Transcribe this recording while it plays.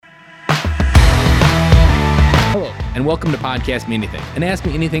and welcome to Podcast Me Anything, and Ask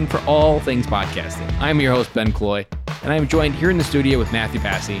Me Anything for all things podcasting. I'm your host, Ben Cloy, and I'm joined here in the studio with Matthew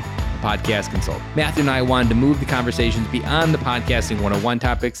Passy, a podcast consultant. Matthew and I wanted to move the conversations beyond the podcasting 101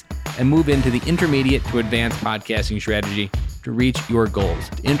 topics and move into the intermediate to advanced podcasting strategy to reach your goals.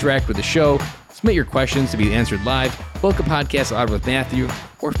 To interact with the show, submit your questions to be answered live, book a podcast out with Matthew,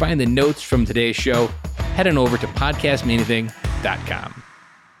 or find the notes from today's show, head on over to podcastmeanything.com.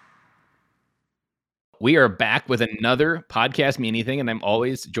 We are back with another Podcast Me Anything, and I'm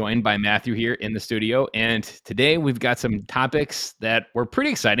always joined by Matthew here in the studio. And today we've got some topics that were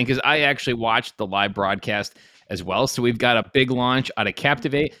pretty exciting because I actually watched the live broadcast as well. So we've got a big launch out of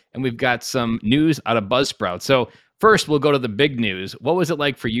Captivate, and we've got some news out of Buzzsprout. So first, we'll go to the big news. What was it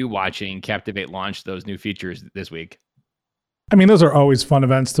like for you watching Captivate launch those new features this week? I mean, those are always fun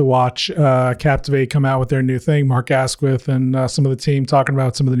events to watch. Captivate come out with their new thing, Mark Asquith and some of the team talking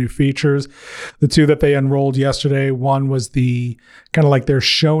about some of the new features. The two that they unrolled yesterday, one was the kind of like their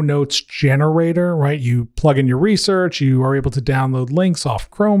show notes generator, right? You plug in your research, you are able to download links off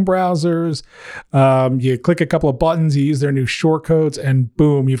Chrome browsers. You click a couple of buttons, you use their new shortcodes, and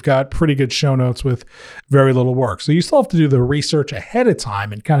boom, you've got pretty good show notes with very little work. So you still have to do the research ahead of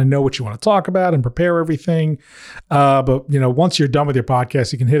time and kind of know what you want to talk about and prepare everything. But, you know, once you're done with your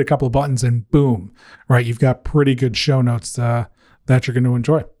podcast, you can hit a couple of buttons and boom, right? You've got pretty good show notes that you're going to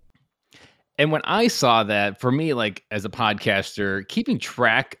enjoy. And when I saw that, for me, like as a podcaster, keeping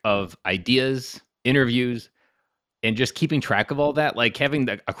track of ideas, interviews, and just keeping track of all that, like having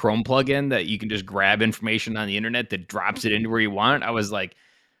a Chrome plugin that you can just grab information on the internet that drops it into where you want,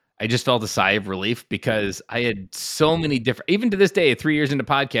 I just felt a sigh of relief because I had so many different, even to this day, 3 years into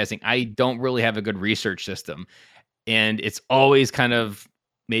podcasting, I don't really have a good research system. And it's always kind of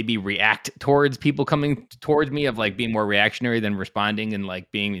maybe react towards people coming towards me of like being more reactionary than responding and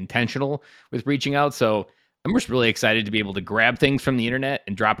like being intentional with reaching out. So I'm just really excited to be able to grab things from the internet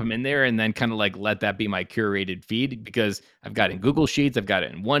and drop them in there and then kind of like let that be my curated feed because I've got it in Google Sheets, I've got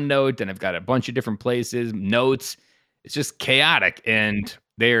it in OneNote, and I've got a bunch of different places, notes. It's just chaotic. And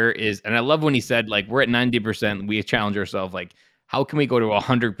I love when he said like, we're at 90%. We challenge ourselves like, how can we go to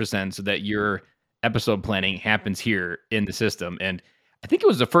 100% so that your episode planning happens here in the system? And I think it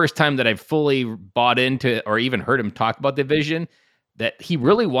was the first time that I fully bought into or even heard him talk about the vision that he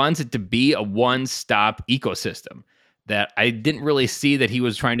really wants it to be a one-stop ecosystem, that I didn't really see that he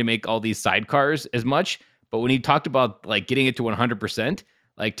was trying to make all these sidecars as much. But when he talked about like getting it to 100%,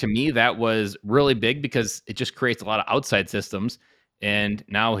 like to me, that was really big because it just creates a lot of outside systems. And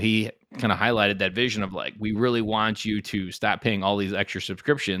now he kind of highlighted that vision of like, we really want you to stop paying all these extra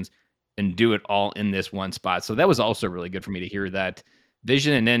subscriptions and do it all in this one spot. So that was also really good for me to hear that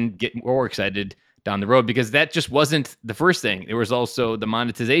vision and then get more excited down the road because that just wasn't the first thing. There was also the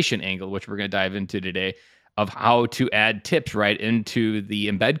monetization angle, which we're going to dive into today, of how to add tips right into the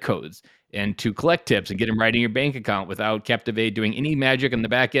embed codes and to collect tips and get them right in your bank account without Captivate doing any magic on the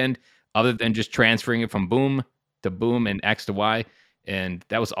back end other than just transferring it from boom to boom and X to Y. And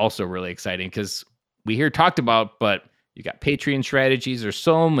that was also really exciting because we hear talked about, but you got Patreon strategies. There's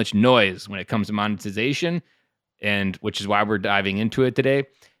so much noise when it comes to monetization, and which is why we're diving into it today.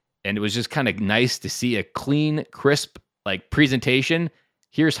 And it was just kind of nice to see a clean, crisp, like presentation.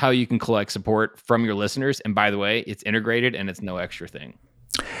 Here's how you can collect support from your listeners. And by the way, it's integrated and it's no extra thing.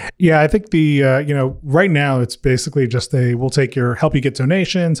 Yeah, I think right now it's basically just we'll help you get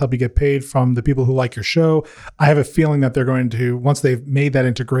donations, help you get paid from the people who like your show. I have a feeling that they're going to, once they've made that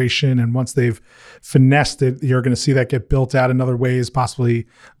integration and once they've finessed it, you're going to see that get built out in other ways, possibly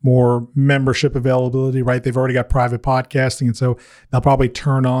more membership availability, right? They've already got private podcasting. And so they'll probably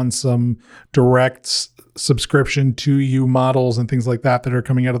turn on some direct subscription to you models and things like that are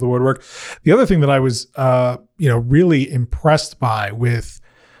coming out of the woodwork. The other thing that I was, really impressed by with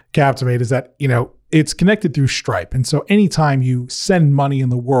Captivate is that, it's connected through Stripe. And so anytime you send money in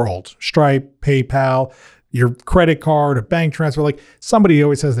the world, Stripe, PayPal, your credit card, a bank transfer, like somebody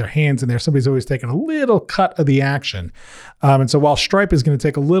always has their hands in there. Somebody's always taking a little cut of the action. And so while Stripe is going to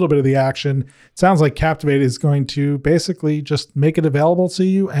take a little bit of the action, it sounds like Captivate is going to basically just make it available to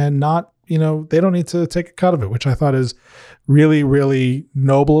you and not, they don't need to take a cut of it, which I thought is really, really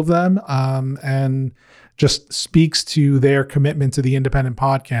noble of them. And just speaks to their commitment to the independent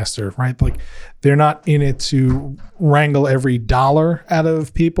podcaster, right? Like they're not in it to wrangle every dollar out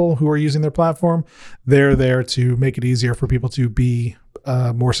of people who are using their platform. They're there to make it easier for people to be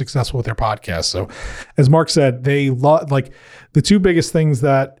more successful with their podcast. So as Mark said, like the two biggest things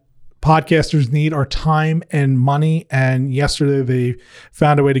that podcasters need are time and money. And yesterday they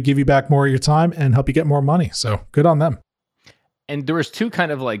found a way to give you back more of your time and help you get more money. So good on them. And there was two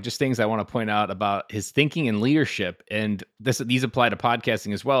kind of like just things I want to point out about his thinking and leadership. And these apply to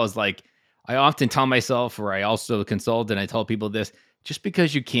podcasting as well. Is like, I often tell myself, or I also consult and I tell people this, just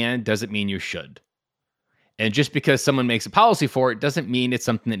because you can doesn't mean you should. And just because someone makes a policy for it doesn't mean it's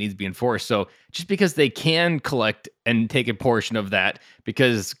something that needs to be enforced. So just because they can collect and take a portion of that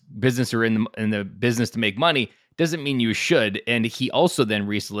because business are in the business to make money doesn't mean you should. And he also then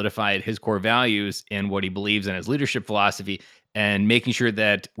re-solidified his core values and what he believes in his leadership philosophy, and making sure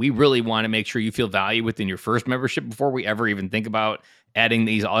that we really want to make sure you feel value within your first membership before we ever even think about adding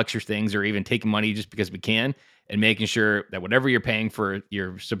these extra things or even taking money just because we can, and making sure that whatever you're paying for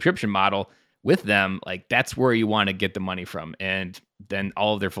your subscription model with them, like that's where you want to get the money from. And then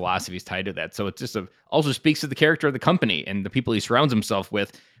all of their philosophies tied to that. So it just also speaks to the character of the company and the people he surrounds himself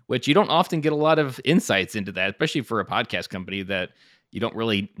with, which you don't often get a lot of insights into that, especially for a podcast company that you don't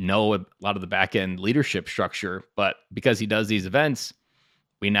really know a lot of the back end leadership structure. But because he does these events,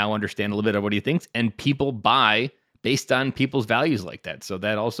 we now understand a little bit of what he thinks, and people buy based on people's values like that. So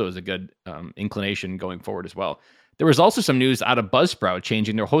that also is a good inclination going forward as well. There was also some news out of Buzzsprout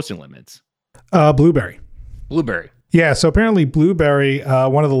changing their hosting limits. Blueberry. Yeah, so apparently Blueberry,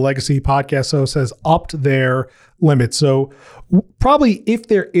 one of the legacy podcast hosts, has upped their limit. So probably if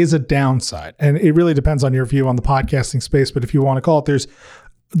there is a downside, and it really depends on your view on the podcasting space, but if you want to call it, there's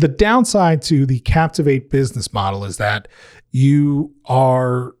the downside to the Captivate business model is that you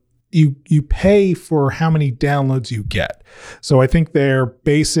pay for how many downloads you get. So I think their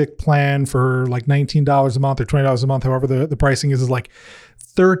basic plan for like $19 a month or $20 a month, however the pricing is like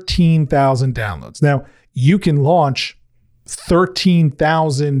 13,000 downloads. Now, you can launch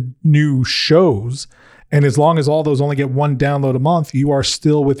 13,000 new shows, and as long as all those only get one download a month, you are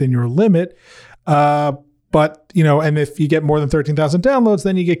still within your limit. But, and if you get more than 13,000 downloads,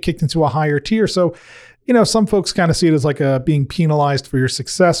 then you get kicked into a higher tier. So, some folks kind of see it as like a being penalized for your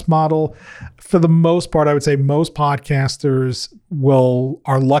success model. For the most part, I would say most podcasters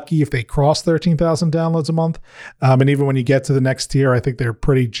are lucky if they cross 13,000 downloads a month. And even when you get to the next tier, I think they're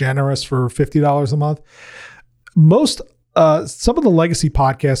pretty generous for $50 a month. Some of the legacy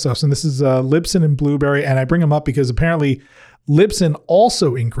podcast hosts, and this is Libsyn and Blueberry, and I bring them up because apparently Libsyn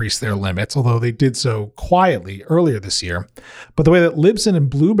also increased their limits, although they did so quietly earlier this year. But the way that Libsyn and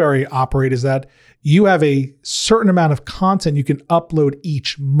Blueberry operate is that you have a certain amount of content you can upload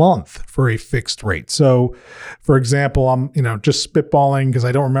each month for a fixed rate. So, for example, I'm just spitballing because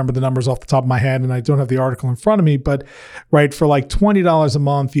I don't remember the numbers off the top of my head and I don't have the article in front of me. But right, for like $20 a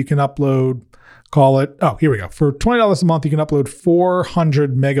month, you can upload. Here we go. For $20 a month, you can upload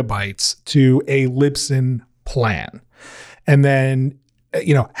 400 megabytes to a Libsyn plan. And then,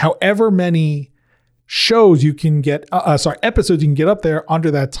 however many shows you can get, episodes you can get up there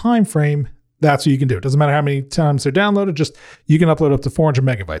under that time frame, that's what you can do. It doesn't matter how many times they're downloaded, just you can upload up to 400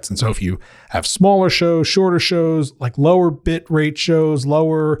 megabytes. And so if you have smaller shows, shorter shows, like lower bit rate shows,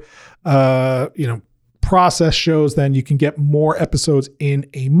 lower, process shows, then you can get more episodes in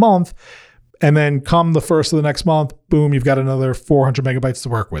a month. And then come the first of the next month, boom, you've got another 400 megabytes to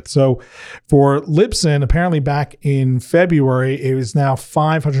work with. So for Libsyn, apparently back in February, it was now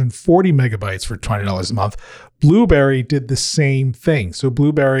 540 megabytes for $20 a month. Blueberry did the same thing. So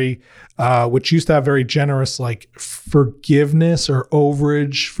Blueberry, which used to have very generous like forgiveness or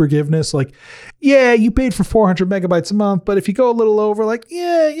overage forgiveness, like, yeah, you paid for 400 megabytes a month, but if you go a little over, like,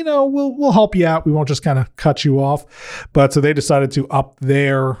 yeah, we'll help you out. We won't just kind of cut you off. But so they decided to up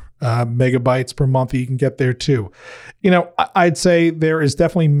their megabytes per month that you can get there too. I'd say there is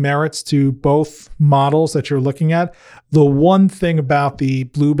definitely merits to both models that you're looking at. The one thing about the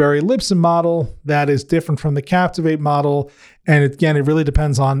Blueberry Libsyn model that is different from the Captivate model, and again, it really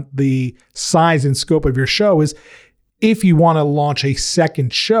depends on the size and scope of your show, is if you want to launch a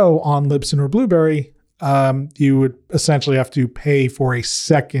second show on Libsyn or Blueberry, you would essentially have to pay for a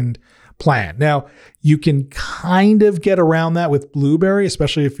second plan. Now, you can kind of get around that with Blueberry,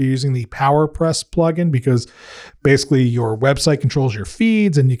 especially if you're using the PowerPress plugin, because basically your website controls your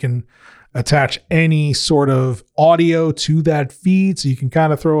feeds and you can attach any sort of audio to that feed. So you can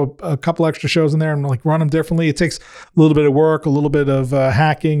kind of throw a couple extra shows in there and like run them differently. It takes a little bit of work, a little bit of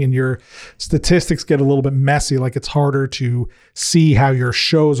hacking, and your statistics get a little bit messy. Like it's harder to see how your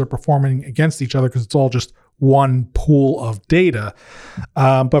shows are performing against each other because it's all just one pool of data.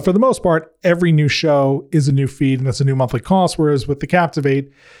 But for the most part, every new show is a new feed and that's a new monthly cost. Whereas with the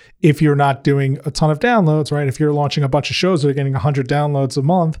Captivate, if you're not doing a ton of downloads, right? If you're launching a bunch of shows that are getting 100 downloads a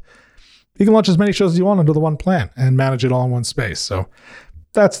month, you can launch as many shows as you want under the one plan and manage it all in one space. So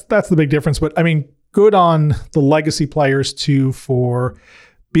that's the big difference. But I mean, good on the legacy players too for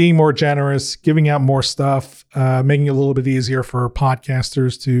being more generous, giving out more stuff, making it a little bit easier for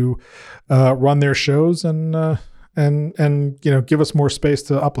podcasters to run their shows and give us more space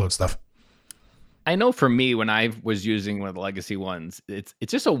to upload stuff. I know for me, when I was using one of the legacy ones, it's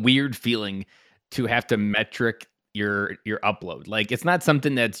just a weird feeling to have to metric your upload. Like, it's not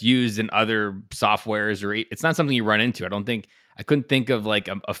something that's used in other softwares, or it's not something you run into. I couldn't think of like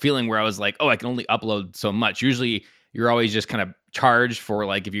a feeling where I was like, oh, I can only upload so much. Usually you're always just kind of charged for,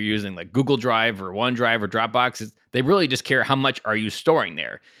 like, if you're using like Google Drive or OneDrive or Dropbox, they really just care how much are you storing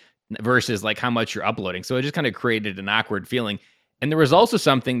there versus like how much you're uploading. So it just kind of created an awkward feeling. And there was also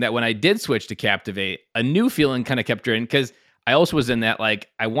something that when I did switch to Captivate, a new feeling kind of kept in, because I also was in that, like,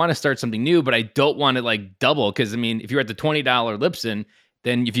 I want to start something new, but I don't want to like double. Because I mean, if you're at the $20 Libsyn,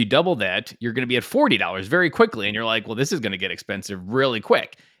 then if you double that, you're going to be at $40 very quickly. And you're like, well, this is going to get expensive really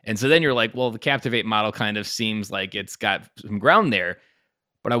quick. And so then you're like, well, the Captivate model kind of seems like it's got some ground there.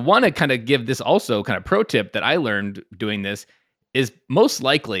 But I want to kind of give this also kind of pro tip that I learned doing this is, most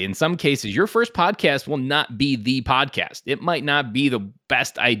likely in some cases, your first podcast will not be the podcast. It might not be the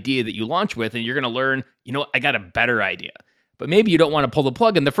best idea that you launch with. And you're going to learn, I got a better idea. But maybe you don't want to pull the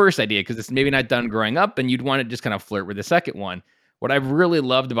plug in the first idea because it's maybe not done growing up, and you'd want to just kind of flirt with the second one. What I've really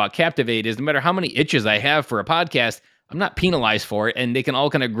loved about Captivate is no matter how many itches I have for a podcast, I'm not penalized for it, and they can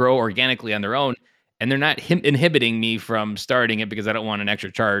all kind of grow organically on their own, and they're not inhibiting me from starting it because I don't want an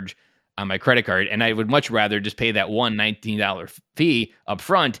extra charge on my credit card. And I would much rather just pay that one $19 fee up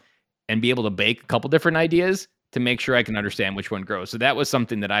front and be able to bake a couple different ideas to make sure I can understand which one grows. So that was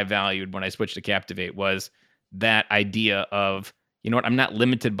something that I valued when I switched to Captivate, was that idea of, I'm not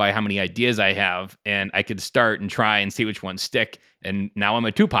limited by how many ideas I have, and I could start and try and see which ones stick. And now I'm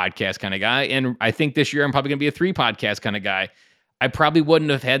a 2 podcast kind of guy. And I think this year I'm probably going to be a 3 podcast kind of guy. I probably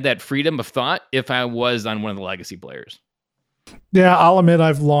wouldn't have had that freedom of thought if I was on one of the legacy players. Yeah, I'll admit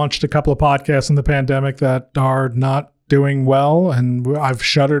I've launched a couple of podcasts in the pandemic that are not doing well, and I've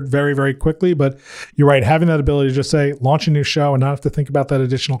shuttered very, very quickly. But you're right, having that ability to just say, launch a new show and not have to think about that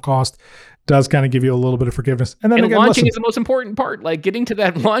additional cost does kind of give you a little bit of forgiveness. And then again, launching is the most important part. Like, getting to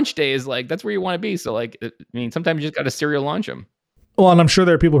that launch day is like, that's where you want to be. So like, sometimes you just got to serial launch them. Well, and I'm sure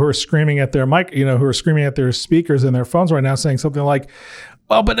there are people who are screaming at their mic, who are screaming at their speakers and their phones right now saying something like,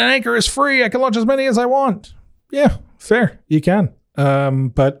 well, but an Anchor is free. I can launch as many as I want. Yeah, fair. You can.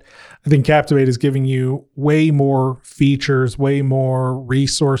 But I think Captivate is giving you way more features, way more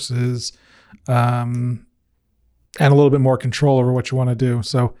resources, and a little bit more control over what you want to do.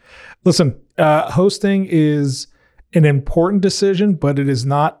 So listen, hosting is an important decision, but it is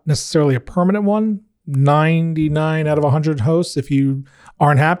not necessarily a permanent one. 99 out of 100 hosts, if you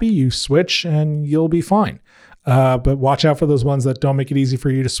aren't happy, you switch and you'll be fine. But watch out for those ones that don't make it easy for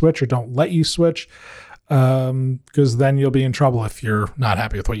you to switch or don't let you switch, because then you'll be in trouble if you're not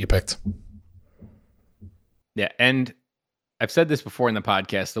happy with what you picked. Yeah, and I've said this before in the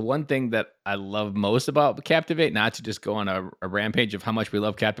podcast. The one thing that I love most about Captivate, not to just go on a rampage of how much we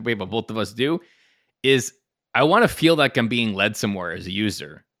love Captivate, but both of us do, is I want to feel like I'm being led somewhere as a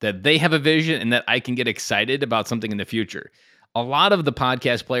user, that they have a vision and that I can get excited about something in the future. A lot of the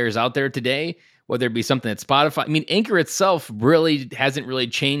podcast players out there today, whether it be something at Spotify, Anchor itself really hasn't really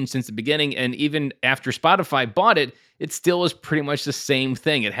changed since the beginning. And even after Spotify bought it, it still is pretty much the same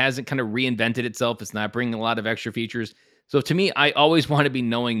thing. It hasn't kind of reinvented itself. It's not bringing a lot of extra features. So to me, I always want to be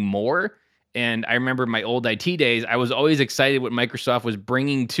knowing more. And I remember my old IT days, I was always excited what Microsoft was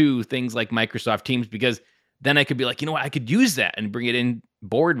bringing to things like Microsoft Teams, because then I could be like, I could use that and bring it in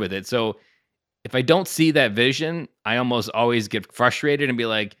board with it. So if I don't see that vision, I almost always get frustrated and be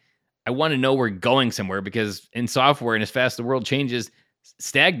like, I want to know we're going somewhere, because in software, and as fast as the world changes,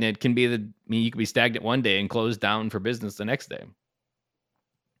 stagnant can be you could be stagnant one day and close down for business the next day.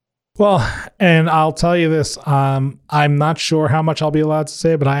 Well, and I'll tell you this, I'm not sure how much I'll be allowed to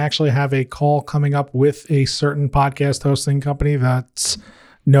say, but I actually have a call coming up with a certain podcast hosting company that's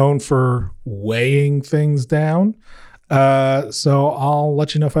known for weighing things down. So I'll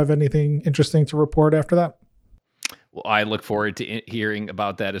let you know if I have anything interesting to report after that. Well, I look forward to hearing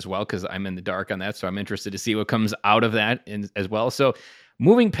about that as well, because I'm in the dark on that. So I'm interested to see what comes out of that as well. So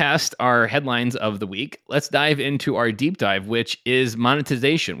moving past our headlines of the week, let's dive into our deep dive, which is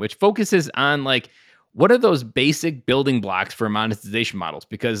monetization, which focuses on like, what are those basic building blocks for monetization models?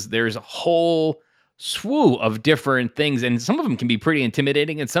 Because there's a whole slew of different things, and some of them can be pretty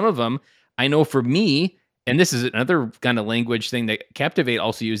intimidating. And some of them, I know for me, and this is another kind of language thing that Captivate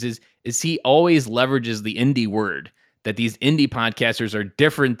also uses, is he always leverages the indie word, that these indie podcasters are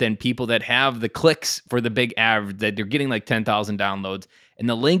different than people that have the clicks for the big average, that they're getting like 10,000 downloads. And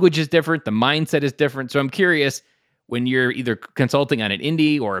the language is different. The mindset is different. So I'm curious, when you're either consulting on an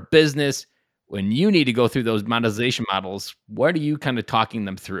indie or a business, when you need to go through those monetization models, what are you kind of talking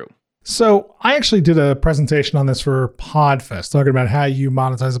them through? So I actually did a presentation on this for Podfest, talking about how you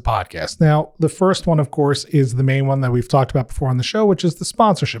monetize a podcast. Now, the first one, of course, is the main one that we've talked about before on the show, which is the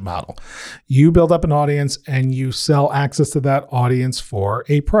sponsorship model. You build up an audience and you sell access to that audience for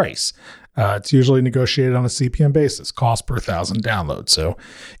a price. It's usually negotiated on a CPM basis, cost per 1,000 downloads. So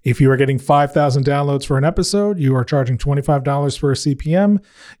if you are getting 5,000 downloads for an episode, you are charging $25 for a CPM.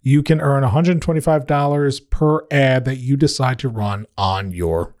 You can earn $125 per ad that you decide to run on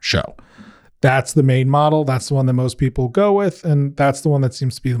your show. That's the main model. That's the one that most people go with, and that's the one that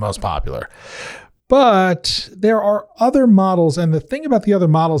seems to be the most popular. But there are other models, and the thing about the other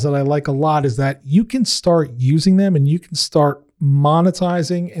models that I like a lot is that you can start using them and you can start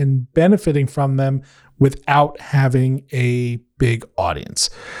monetizing and benefiting from them without having a big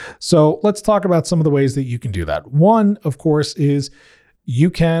audience. So let's talk about some of the ways that you can do that. One, of course, is you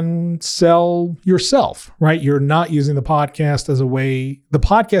can sell yourself, right? You're not using the podcast as a way. The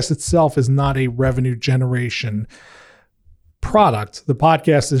podcast itself is not a revenue generation product. The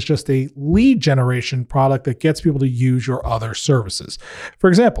podcast is just a lead generation product that gets people to use your other services. For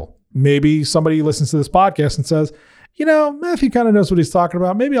example, maybe somebody listens to this podcast and says, Matthew kind of knows what he's talking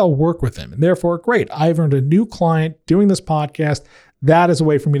about. Maybe I'll work with him. And therefore, great, I've earned a new client doing this podcast. That is a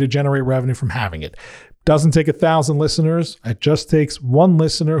way for me to generate revenue from having it. Doesn't take 1,000 listeners. It just takes one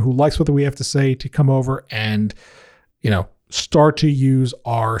listener who likes what we have to say to come over and, start to use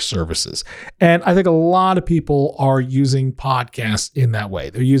our services. And I think a lot of people are using podcasts in that way.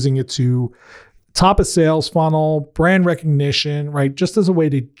 They're using it to top a sales funnel, brand recognition, right? Just as a way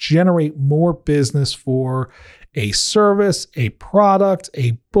to generate more business for a service, a product,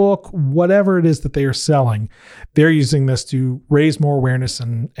 a book, whatever it is that they are selling. They're using this to raise more awareness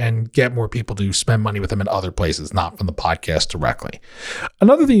and get more people to spend money with them in other places, not from the podcast directly.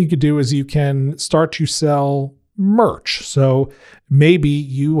 Another thing you could do is you can start to sell merch. So maybe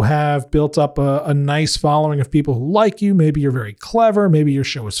you have built up a nice following of people who like you. Maybe you're very clever. Maybe your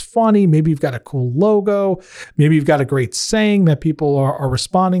show is funny. Maybe you've got a cool logo. Maybe you've got a great saying that people are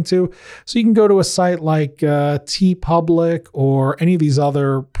responding to. So you can go to a site like TeePublic or any of these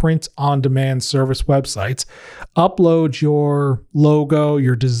other print-on-demand service websites, upload your logo,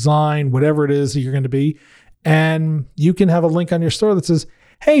 your design, whatever it is that you're going to be, and you can have a link on your store that says,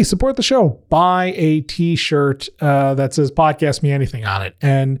 hey, support the show. Buy a t-shirt that says Podcast Me Anything on it.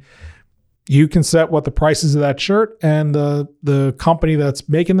 And you can set what the price is of that shirt. And the company that's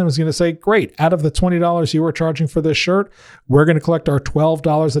making them is going to say, great, out of the $20 you were charging for this shirt, we're going to collect our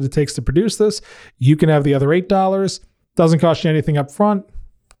 $12 that it takes to produce this. You can have the other $8. Doesn't cost you anything up front.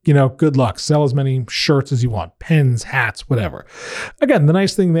 Good luck. Sell as many shirts as you want, pens, hats, whatever. Again, the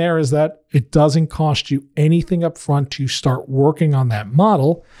nice thing there is that it doesn't cost you anything up front to start working on that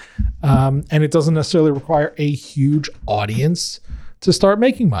model. And it doesn't necessarily require a huge audience to start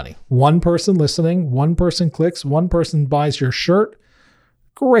making money. One person listening, one person clicks, one person buys your shirt.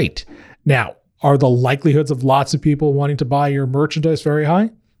 Great. Now, are the likelihoods of lots of people wanting to buy your merchandise very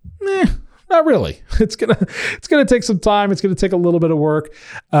high? Not really. It's gonna take some time. It's gonna take a little bit of work.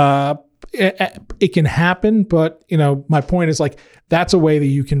 It can happen, but my point is that's a way that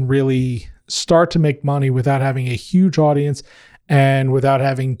you can really start to make money without having a huge audience and without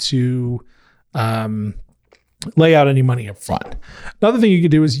having to lay out any money up front. Another thing you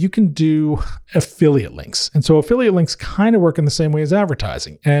can do is you can do affiliate links. And so affiliate links kind of work in the same way as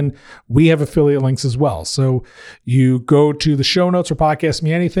advertising. And we have affiliate links as well. So you go to the show notes for Podcast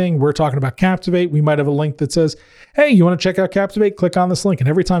Me Anything. We're talking about Captivate. We might have a link that says, hey, you want to check out Captivate? Click on this link. And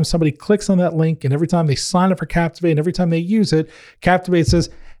every time somebody clicks on that link and every time they sign up for Captivate and every time they use it, Captivate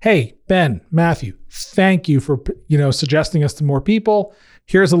says, hey, Ben, Matthew, thank you for suggesting us to more people.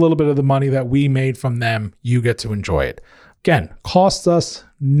 Here's a little bit of the money that we made from them. You get to enjoy it. Again, costs us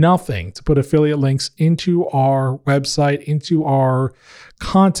nothing to put affiliate links into our website, into our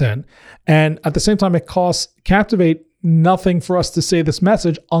content. And at the same time, it costs Captivate nothing for us to say this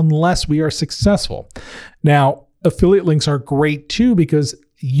message unless we are successful. Now, affiliate links are great too, because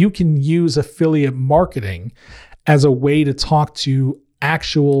you can use affiliate marketing as a way to talk to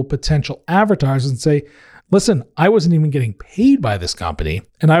actual potential advertisers and say, listen, I wasn't even getting paid by this company,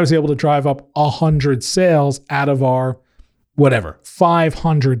 and I was able to drive up 100 sales out of our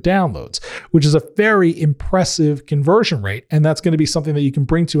 500 downloads, which is a very impressive conversion rate. And that's going to be something that you can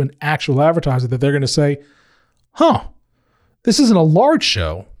bring to an actual advertiser that they're going to say, this isn't a large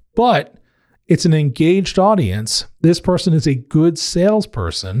show, but it's an engaged audience. This person is a good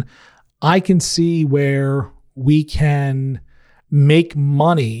salesperson. I can see where we can make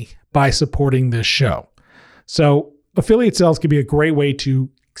money by supporting this show. So affiliate sales can be a great way to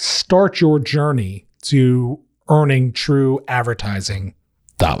start your journey to earning true advertising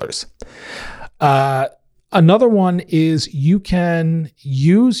dollars. Another one is you can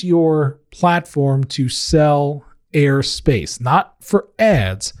use your platform to sell air space, not for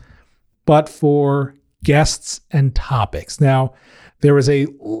ads, but for guests and topics. Now, there is a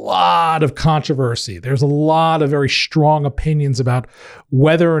lot of controversy. There's a lot of very strong opinions about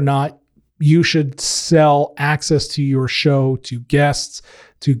whether or not you should sell access to your show to guests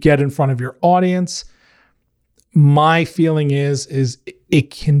to get in front of your audience. My feeling is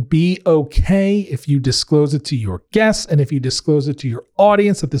it can be okay if you disclose it to your guests and if you disclose it to your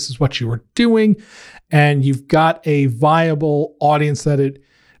audience that this is what you are doing and you've got a viable audience that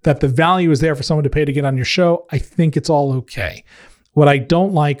the value is there for someone to pay to get on your show. I think it's all okay. What I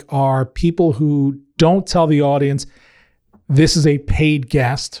don't like are people who don't tell the audience this is a paid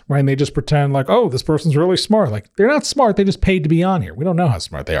guest, right? And they just pretend like, oh, this person's really smart. Like, they're not smart. They just paid to be on here. We don't know how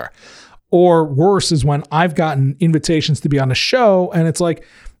smart they are. Or worse is when I've gotten invitations to be on a show and it's like,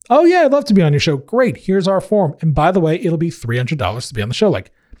 oh yeah, I'd love to be on your show. Great. Here's our form. And by the way, it'll be $300 to be on the show.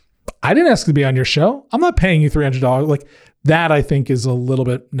 Like, I didn't ask to be on your show. I'm not paying you $300. Like, that I think is a little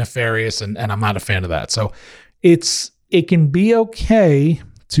bit nefarious and I'm not a fan of that. So it can be okay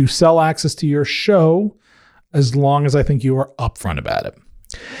to sell access to your show as long as I think you are upfront about it.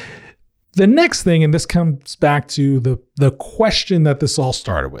 The next thing, and this comes back to the question that this all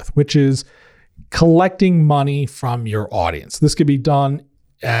started with, which is collecting money from your audience. This could be done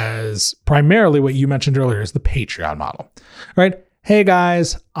as primarily what you mentioned earlier is the Patreon model, right? Hey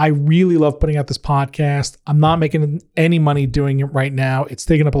guys, I really love putting out this podcast. I'm not making any money doing it right now. It's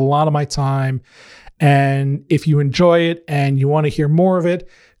taking up a lot of my time. And if you enjoy it and you want to hear more of it,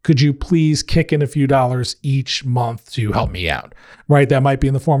 could you please kick in a few dollars each month to help me out, right? That might be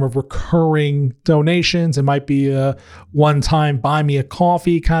in the form of recurring donations. It might be a one-time buy me a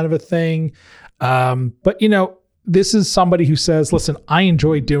coffee kind of a thing. But this is somebody who says, listen, I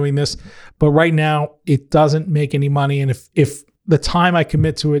enjoy doing this, but right now it doesn't make any money. And if the time I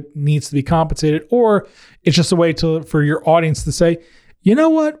commit to it needs to be compensated, or it's just a way for your audience to say, you know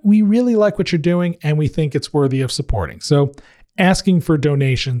what, we really like what you're doing and we think it's worthy of supporting. So asking for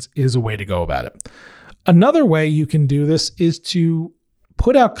donations is a way to go about it. Another way you can do this is to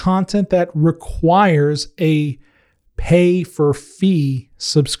put out content that requires a pay for fee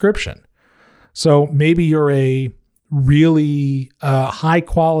subscription. So maybe you're a really high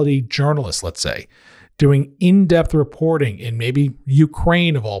quality journalist, let's say, doing in-depth reporting in maybe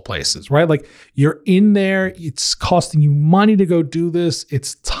Ukraine of all places, right? Like you're in there, it's costing you money to go do this.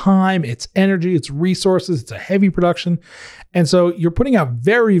 It's time, it's energy, it's resources, it's a heavy production. And so you're putting out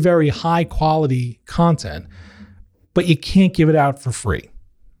very, very high quality content, but you can't give it out for free,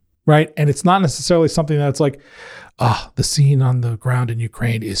 right? And it's not necessarily something that's like, the scene on the ground in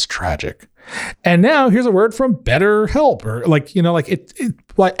Ukraine is tragic. And now here's a word from BetterHelp, or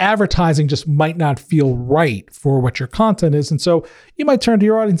like advertising just might not feel right for what your content is. And so you might turn to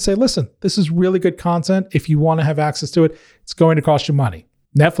your audience and say, listen, this is really good content. If you want to have access to it, it's going to cost you money.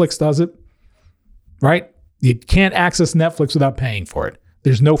 Netflix does it, right? You can't access Netflix without paying for it.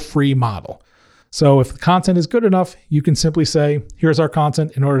 There's no free model. So if the content is good enough, you can simply say, here's our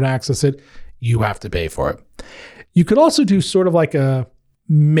content. In order to access it, you have to pay for it. You could also do sort of like a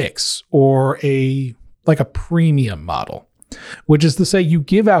mix or a premium model, which is to say you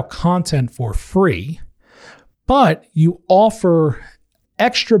give out content for free, but you offer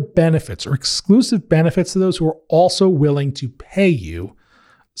extra benefits or exclusive benefits to those who are also willing to pay you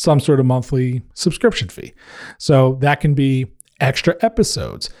some sort of monthly subscription fee. So that can be extra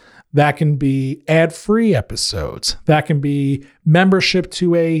episodes. That can be ad-free episodes. That can be membership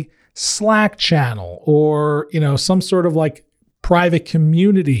to a Slack channel or, some sort of like private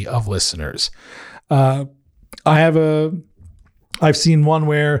community of listeners. I've seen one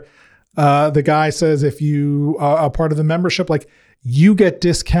where the guy says, if you are part of the membership, like you get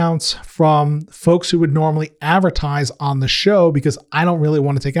discounts from folks who would normally advertise on the show because I don't really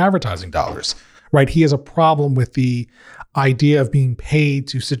want to take advertising dollars, right? He has a problem with the idea of being paid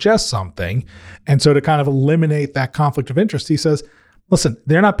to suggest something. And so to kind of eliminate that conflict of interest, he says, listen,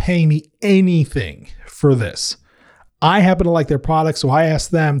 they're not paying me anything for this. I happen to like their product, so I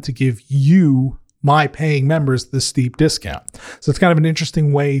asked them to give you, my paying members, this steep discount. So it's kind of an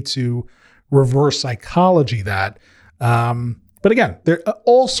interesting way to reverse psychology that. But again, there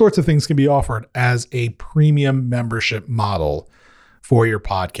all sorts of things can be offered as a premium membership model for your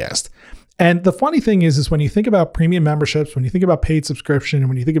podcast. And the funny thing is when you think about premium memberships, when you think about paid subscription, and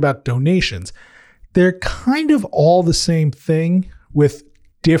when you think about donations, they're kind of all the same thing with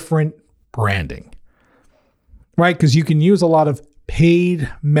different branding. right? Because you can use a lot of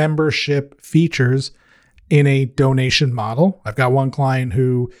paid membership features in a donation model. I've got one client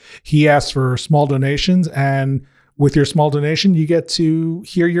who he asks for small donations, and with your small donation, you get to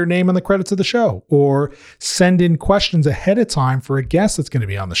hear your name on the credits of the show or send in questions ahead of time for a guest that's going to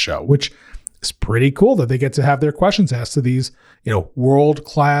be on the show, which is pretty cool that they get to have their questions asked to these,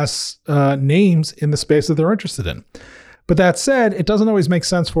 world-class names in the space that they're interested in. But that said, it doesn't always make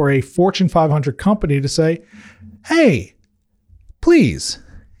sense for a Fortune 500 company to say, hey, please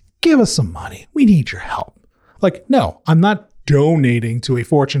give us some money. We need your help. Like, no, I'm not donating to a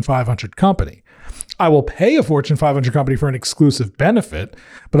Fortune 500 company. I will pay a Fortune 500 company for an exclusive benefit,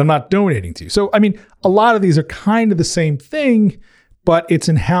 but I'm not donating to you. So, a lot of these are kind of the same thing, but it's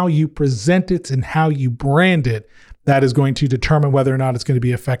in how you present it and how you brand it that is going to determine whether or not it's going to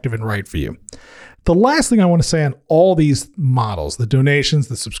be effective and right for you. The last thing I want to say on all these models, the donations,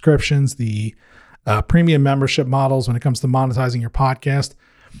 the subscriptions, the premium membership models when it comes to monetizing your podcast,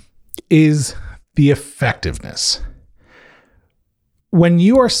 is the effectiveness. When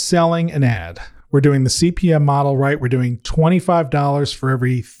you are selling an ad, we're doing the CPM model, right? We're doing $25 for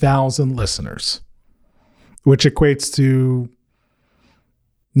every 1,000 listeners, which equates to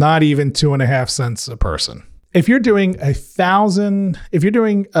not even 2.5 cents a person. If you're doing $25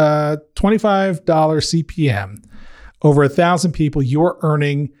 CPM over 1,000 people, you're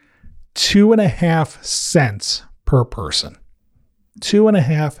earning 2.5 cents per person.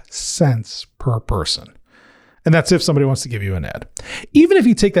 2.5 cents per person. And that's if somebody wants to give you an ad. Even if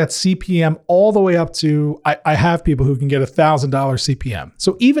you take that CPM all the way up to, I have people who can get $1,000 CPM.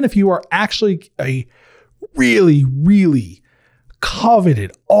 So even if you are actually a really, really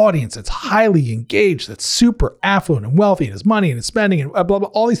coveted audience that's highly engaged, that's super affluent and wealthy and has money and is spending and blah, blah,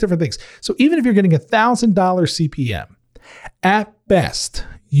 all these different things. So even if you're getting $1,000 CPM, at best,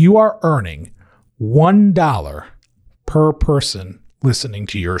 you are earning $1 per person listening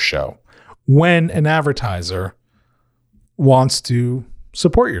to your show when an advertiser wants to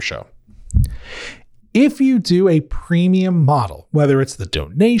support your show. If you do a premium model, whether it's the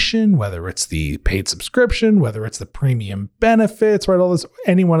donation, whether it's the paid subscription, whether it's the premium benefits, right, all this,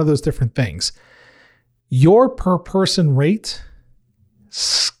 any one of those different things, your per person rate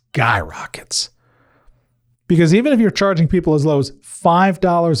skyrockets. Because even if you're charging people as low as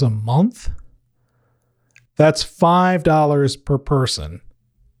 $5 a month, that's $5 per person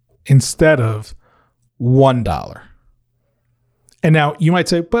instead of $1. And now you might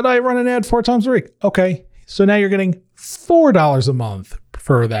say, but I run an ad 4 times a week. Okay, so now you're getting $4 a month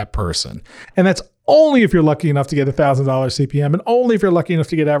for that person. And that's only if you're lucky enough to get $1,000 CPM and only if you're lucky enough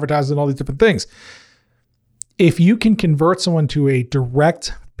to get advertised and all these different things. If you can convert someone to a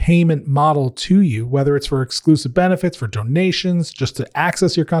direct payment model to you, whether it's for exclusive benefits, for donations, just to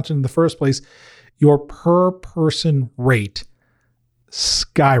access your content in the first place, your per person rate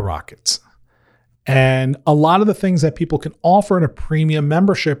skyrockets. And a lot of the things that people can offer in a premium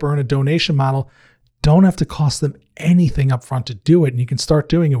membership or in a donation model don't have to cost them anything up front to do it. And you can start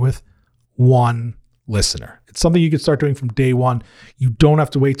doing it with one listener. It's something you can start doing from day one. You don't have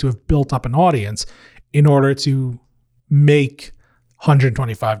to wait to have built up an audience in order to make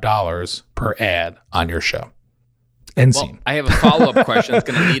 $125 per ad on your show. End scene. I have a follow-up question that's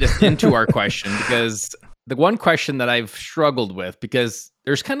going to lead us into our question, because the one question that I've struggled with, because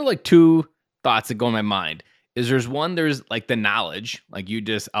there's kind of like two thoughts that go in my mind, is there's like the knowledge, like you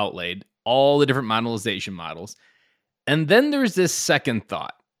just outlaid, all the different monetization models. And then there's this second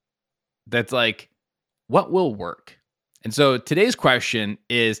thought that's like, what will work? And so today's question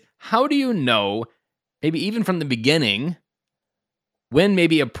is, how do you know, maybe even from the beginning, when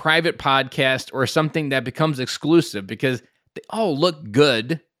maybe a private podcast or something that becomes exclusive, because they all look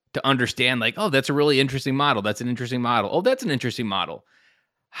good to understand, like, oh, that's a really interesting model. That's an interesting model. Oh, that's an interesting model.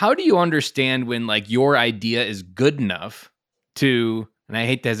 How do you understand when like your idea is good enough to, and I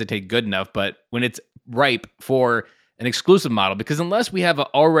hate to hesitate good enough, but when it's ripe for an exclusive model? Because unless we have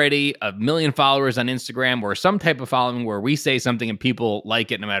already 1 million followers on Instagram or some type of following where we say something and people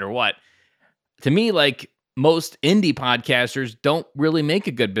like it no matter what, to me, like, most indie podcasters don't really make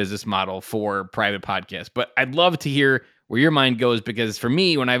a good business model for private podcasts. But I'd love to hear where your mind goes, because for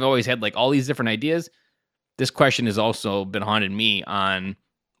me, when I've always had like all these different ideas, this question has also been haunted me on,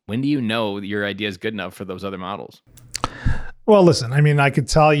 when do you know your idea is good enough for those other models? Well, listen, I mean, I could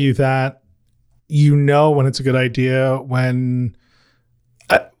tell you that you know when it's a good idea when,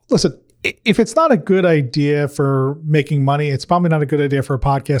 listen, if it's not a good idea for making money, it's probably not a good idea for a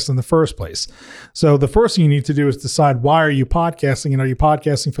podcast in the first place. So the first thing you need to do is decide, why are you podcasting? And are you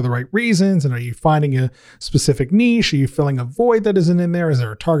podcasting for the right reasons? And are you finding a specific niche? Are you filling a void that isn't in there? Is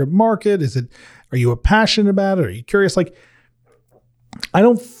there a target market? Is it Are you passionate about it? Are you curious? Like, I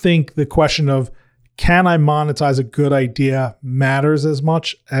don't think the question of can I monetize a good idea matters as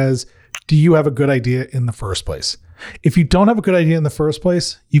much as do you have a good idea in the first place? If you don't have a good idea in the first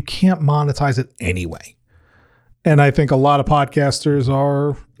place, you can't monetize it anyway. And I think a lot of podcasters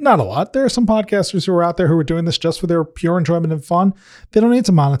are, not a lot, there are some podcasters who are out there who are doing this just for their pure enjoyment and fun. They don't need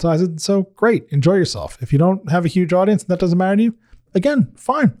to monetize it. So great, enjoy yourself. If you don't have a huge audience and that doesn't matter to you, again,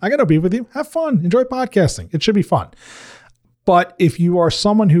 fine. I got no beef with you. Have fun. Enjoy podcasting. It should be fun. But if you are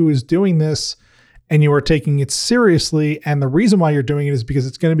someone who is doing this and you are taking it seriously, and the reason why you're doing it is because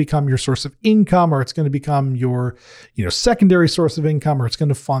it's going to become your source of income, or it's going to become your, secondary source of income, or it's going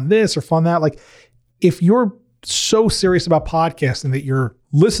to fund this or fund that. Like, if you're so serious about podcasting that you're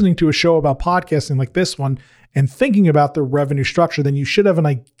listening to a show about podcasting like this one and thinking about the revenue structure, then you should have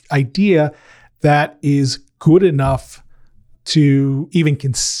an idea that is good enough to even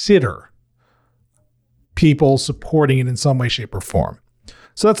consider people supporting it in some way, shape, or form.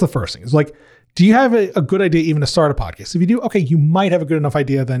 So that's the first thing. It's like, do you have a good idea even to start a podcast? If you do, okay, you might have a good enough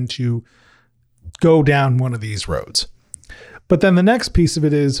idea then to go down one of these roads. But then the next piece of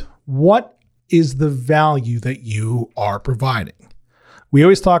it is, what is the value that you are providing? We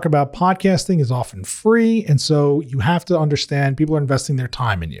always talk about podcasting is often free. And so you have to understand people are investing their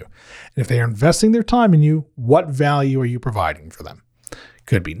time in you. And if they are investing their time in you, what value are you providing for them?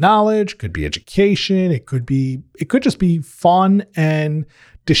 Could be knowledge, could be education. It could just be fun and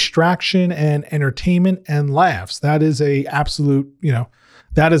distraction and entertainment and laughs. That is a absolute,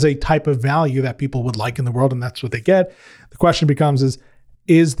 that is a type of value that people would like in the world. And that's what they get. The question becomes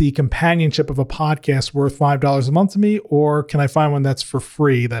is the companionship of a podcast worth $5 a month to me, or can I find one that's for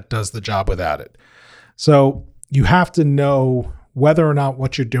free that does the job without it? So you have to know whether or not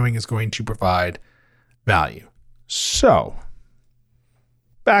what you're doing is going to provide value. So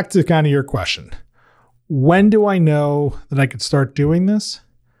back to kind of your question. When do I know that I could start doing this?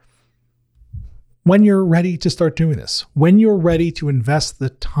 When you're ready to start doing this, when you're ready to invest the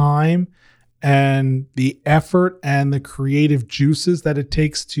time and the effort and the creative juices that it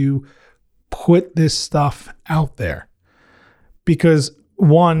takes to put this stuff out there. Because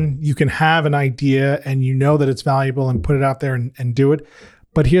one, you can have an idea and you know that it's valuable and put it out there and do it.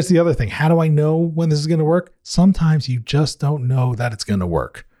 But here's the other thing. How do I know when this is going to work? Sometimes you just don't know that it's going to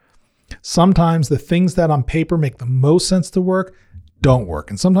work. Sometimes the things that on paper make the most sense to work don't work.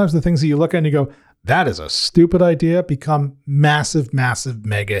 And sometimes the things that you look at and you go, that is a stupid idea, become massive, massive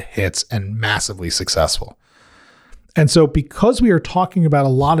mega hits and massively successful. And so because we are talking about a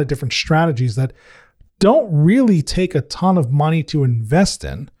lot of different strategies that don't really take a ton of money to invest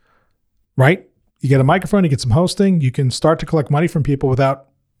in, right? You get a microphone, you get some hosting, you can start to collect money from people without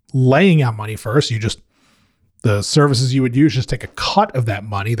laying out money first. The services you would use just take a cut of that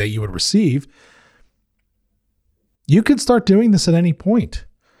money that you would receive. You can start doing this at any point.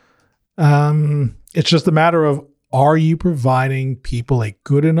 It's just a matter of, are you providing people a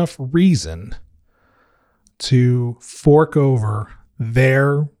good enough reason to fork over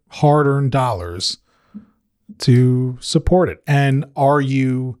their hard-earned dollars to support it? And are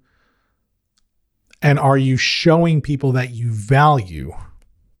you showing people that you value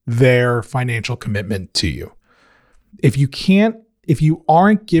their financial commitment to you? If you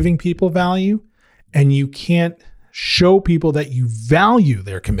aren't giving people value and you can't show people that you value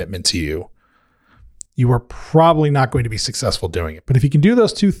their commitment to you, you are probably not going to be successful doing it. But if you can do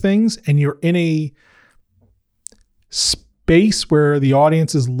those two things and you're in a space where the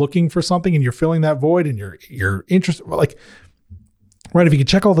audience is looking for something and you're filling that void and you're interested, right, if you can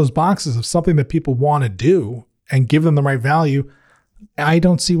check all those boxes of something that people want to do and give them the right value, I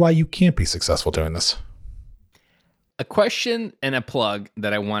don't see why you can't be successful doing this. A question and a plug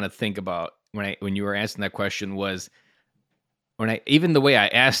that I want to think about when you were asking that question was, even the way I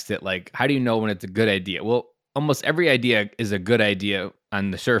asked it, like, how do you know when it's a good idea? Well, almost every idea is a good idea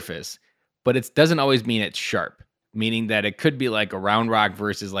on the surface, but it doesn't always mean it's sharp, meaning that it could be like a round rock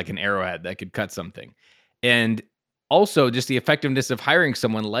versus like an arrowhead that could cut something. And also just the effectiveness of hiring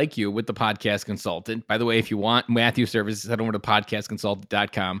someone like you with the podcast consultant. By the way, if you want Matthew services, head over to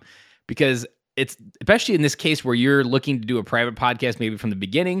podcastconsultant.com, because it's, especially in this case where you're looking to do a private podcast, maybe from the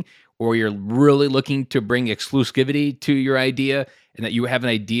beginning, or you're really looking to bring exclusivity to your idea and that you have an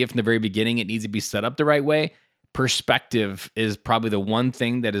idea from the very beginning, it needs to be set up the right way. Perspective is probably the one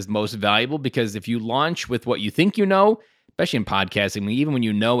thing that is most valuable, because if you launch with what you think you know, especially in podcasting, I mean, even when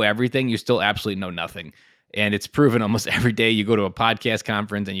you know everything, you still absolutely know nothing. And it's proven almost every day you go to a podcast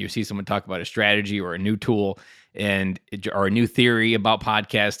conference and you see someone talk about a strategy or a new tool or a new theory about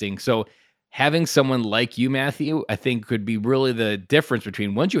podcasting. So having someone like you, Matthew, I think could be really the difference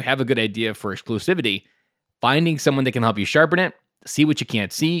between once you have a good idea for exclusivity, finding someone that can help you sharpen it, see what you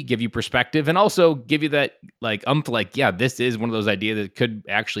can't see, give you perspective, and also give you that yeah, this is one of those ideas that could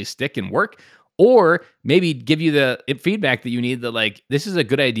actually stick and work. Or maybe give you the feedback that you need that like, this is a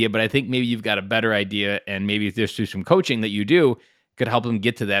good idea, but I think maybe you've got a better idea. And maybe if there's some coaching that you do could help them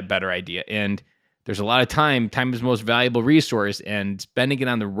get to that better idea. And there's a lot of time is the most valuable resource, and spending it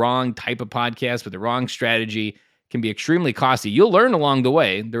on the wrong type of podcast with the wrong strategy can be extremely costly. You'll learn along the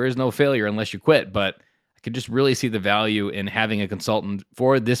way. There is no failure unless you quit, but I could just really see the value in having a consultant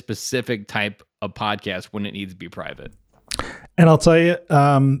for this specific type of podcast when it needs to be private. And I'll tell you,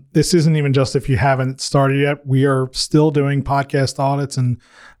 this isn't even just if you haven't started yet. We are still doing podcast audits and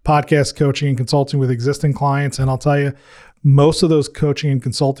podcast coaching and consulting with existing clients. And I'll tell you, most of those coaching and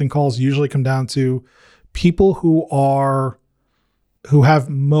consulting calls usually come down to people who have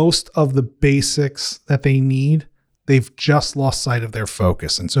most of the basics that they need. They've just lost sight of their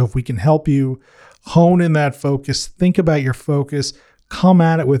focus. And so if we can help you hone in that focus, think about your focus, come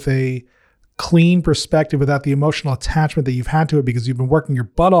at it with a clean perspective without the emotional attachment that you've had to it because you've been working your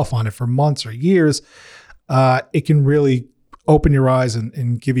butt off on it for months or years, it can really open your eyes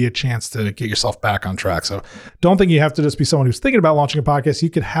and give you a chance to get yourself back on track. So don't think you have to just be someone who's thinking about launching a podcast. You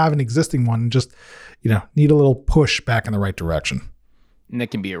could have an existing one and just, need a little push back in the right direction. And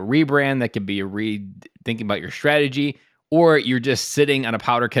that can be a rebrand, that could be thinking about your strategy, or you're just sitting on a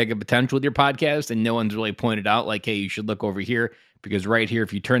powder keg of potential with your podcast and no one's really pointed out like, hey, you should look over here, because right here,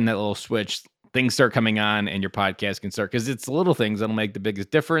 if you turn that little switch, things start coming on and your podcast can start, because it's the little things that'll make the biggest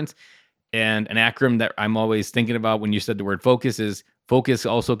difference. And an acronym that I'm always thinking about when you said the word focus is focus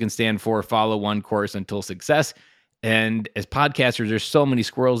also can stand for follow one course until success. And as podcasters, there's so many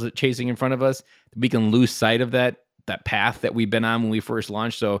squirrels that chasing in front of us that we can lose sight of that path that we've been on when we first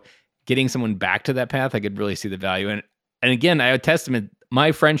launched. So getting someone back to that path, I could really see the value. And again, I would testament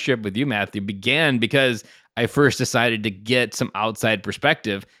my friendship with you, Matthew, began because I first decided to get some outside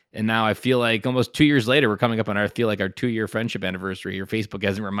perspective. And now I feel like almost 2 years later, we're coming up on our 2-year friendship anniversary here. Facebook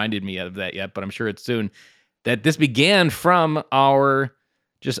hasn't reminded me of that yet, but I'm sure it's soon. That this began from our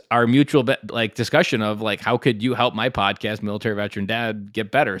mutual discussion of how could you help my podcast, Military Veteran Dad,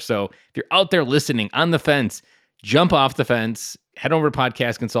 get better? So if you're out there listening on the fence, jump off the fence, head over to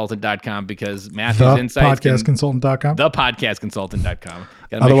podcastconsultant.com because Matthew's insights. Podcastconsultant.com. Thepodcastconsultant.com.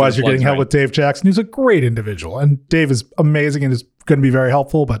 Otherwise, you're getting help with Dave Jackson, who's a great individual. And Dave is amazing and is going to be very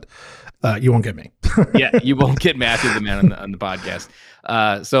helpful, but you won't get me. Yeah, you won't get Matthew, the man on the podcast.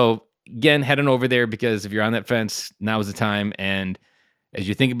 So again, head on over there because if you're on that fence, now is the time. And as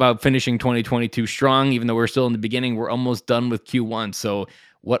you think about finishing 2022 strong, even though we're still in the beginning, we're almost done with Q1. So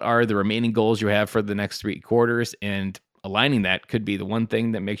what are the remaining goals you have for the next 3 quarters? And aligning that could be the one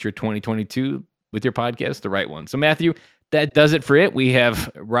thing that makes your 2022 with your podcast the right one. So Matthew, that does it for it. We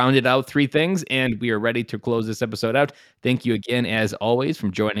have rounded out 3 things and we are ready to close this episode out. Thank you again, as always,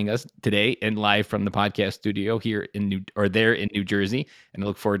 from joining us today and live from the podcast studio here in New Jersey. And I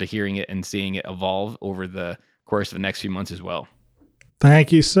look forward to hearing it and seeing it evolve over the course of the next few months as well.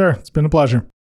 Thank you, sir. It's been a pleasure.